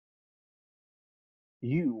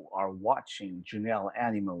You are watching Janelle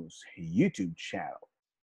Animo's YouTube channel.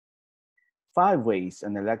 5 ways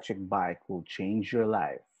an electric bike will change your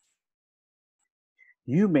life.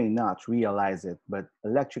 You may not realize it, but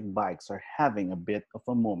electric bikes are having a bit of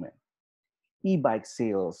a moment. E-bike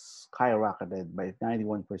sales skyrocketed by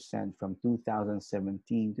 91% from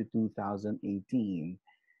 2017 to 2018,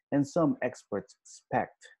 and some experts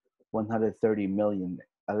expect 130 million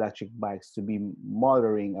electric bikes to be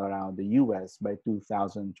motoring around the US by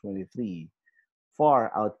 2023,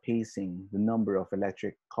 far outpacing the number of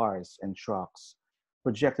electric cars and trucks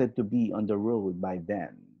projected to be on the road by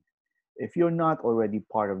then. If you're not already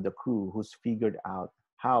part of the crew who's figured out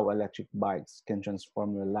how electric bikes can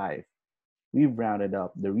transform your life, we've rounded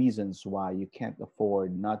up the reasons why you can't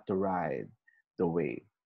afford not to ride the wave.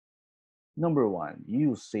 Number one,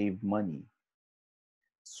 you save money.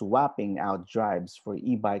 Swapping out drives for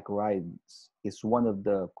e-bike rides is one of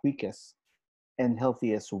the quickest and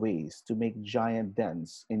healthiest ways to make giant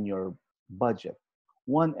dents in your budget.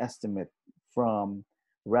 One estimate from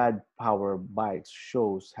Rad Power Bikes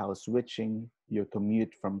shows how switching your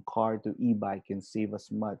commute from car to e-bike can save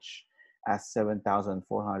as much as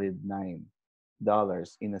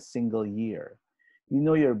 $7,409 in a single year. You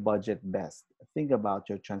know your budget best. Think about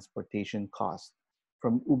your transportation cost,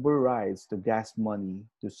 from Uber rides to gas money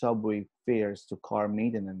to subway fares to car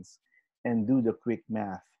maintenance, and do the quick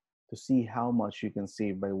math to see how much you can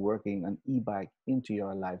save by working an e-bike into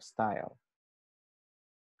your lifestyle.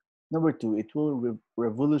 Number two, it will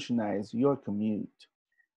revolutionize your commute.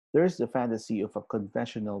 There's the fantasy of a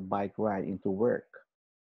conventional bike ride into work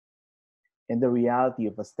and the reality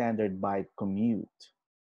of a standard bike commute.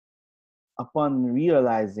 Upon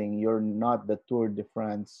realizing you're not the Tour de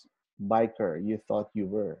France biker you thought you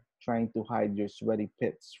were, trying to hide your sweaty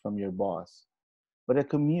pits from your boss, but a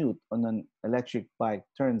commute on an electric bike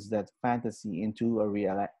turns that fantasy into a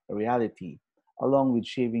reality, along with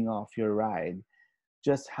shaving off your ride.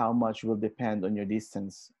 Just how much will depend on your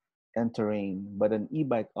distance and terrain, but an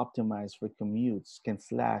e-bike optimized for commutes can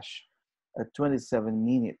slash a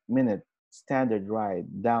 27-minute standard ride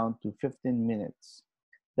down to 15 minutes.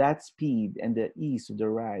 That speed and the ease of the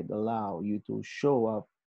ride allow you to show up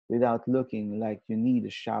without looking like you need a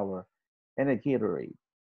shower and a Gatorade.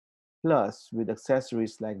 Plus, with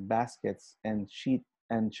accessories like baskets and sheet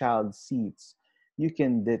and child seats, you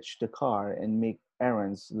can ditch the car and make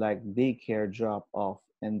errands like daycare drop off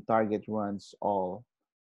and Target runs, all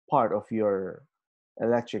part of your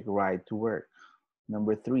electric ride to work.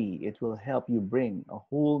 Number three, it will help you bring a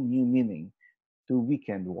whole new meaning to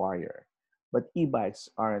Weekend Warrior. But e-bikes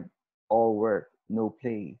aren't all work, no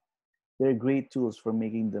play. They're great tools for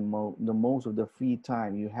making the most of the free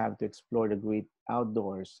time you have to explore the great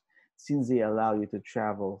outdoors, since they allow you to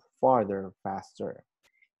travel farther faster.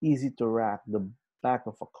 Easy to rack the back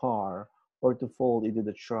of a car or to fold into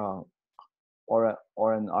the trunk or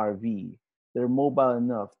an RV. They're mobile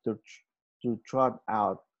enough to trot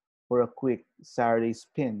out for a quick Saturday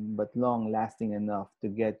spin, but long lasting enough to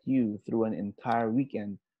get you through an entire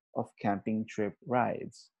weekend of camping trip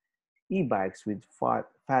rides. E-bikes with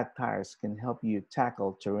fat tires can help you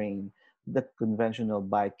tackle terrain that conventional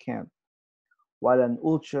bike can't, while an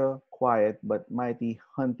ultra-quiet but mighty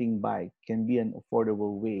hunting bike can be an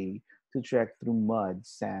affordable way to trek through mud,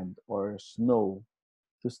 sand, or snow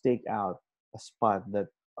to stake out a spot that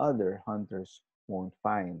other hunters won't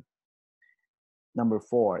find. Number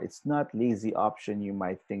four, it's not lazy option you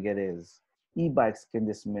might think it is. E-bikes can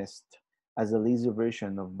be dismissed as a lazy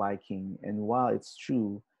version of biking, and while it's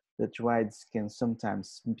true that rides can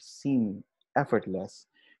sometimes seem effortless,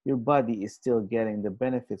 your body is still getting the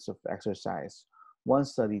benefits of exercise. One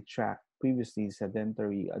study tracked previously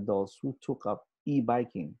sedentary adults who took up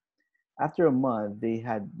e-biking. After a month, they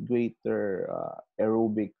had greater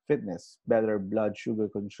aerobic fitness, better blood sugar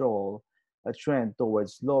control, a trend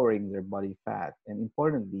towards lowering their body fat, and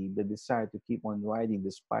importantly, the desire to keep on riding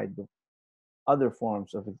despite the other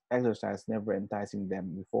forms of exercise never enticing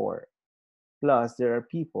them before. Plus, there are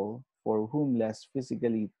people for whom less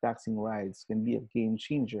physically taxing rides can be a game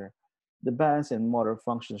changer. The balance and motor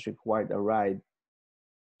functions required to ride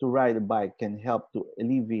a bike can help to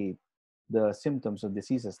alleviate the symptoms of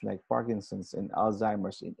diseases like Parkinson's and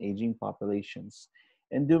Alzheimer's in aging populations.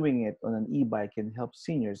 And doing it on an e-bike can help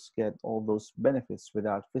seniors get all those benefits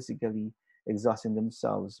without physically exhausting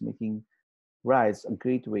themselves, making rides a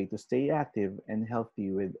great way to stay active and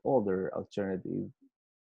healthy with older alternative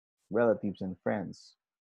relatives and friends.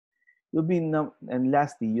 And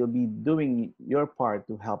lastly, you'll be doing your part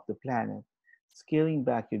to help the planet. Scaling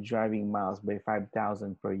back your driving miles by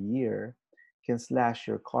 5,000 per year can slash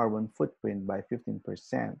your carbon footprint by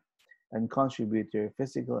 15%. and contribute to your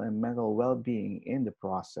physical and mental well being in the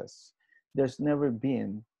process. There's never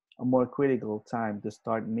been a more critical time to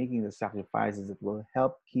start making the sacrifices that will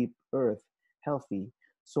help keep Earth healthy.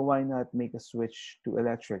 So why not make a switch to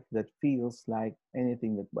electric that feels like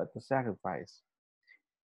anything but a sacrifice?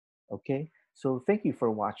 Okay? So thank you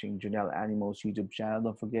for watching Janelle Animals YouTube channel.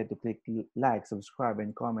 Don't forget to click like, subscribe,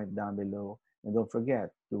 and comment down below. And don't forget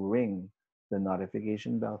to ring the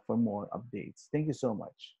notification bell for more updates. Thank you so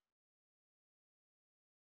much.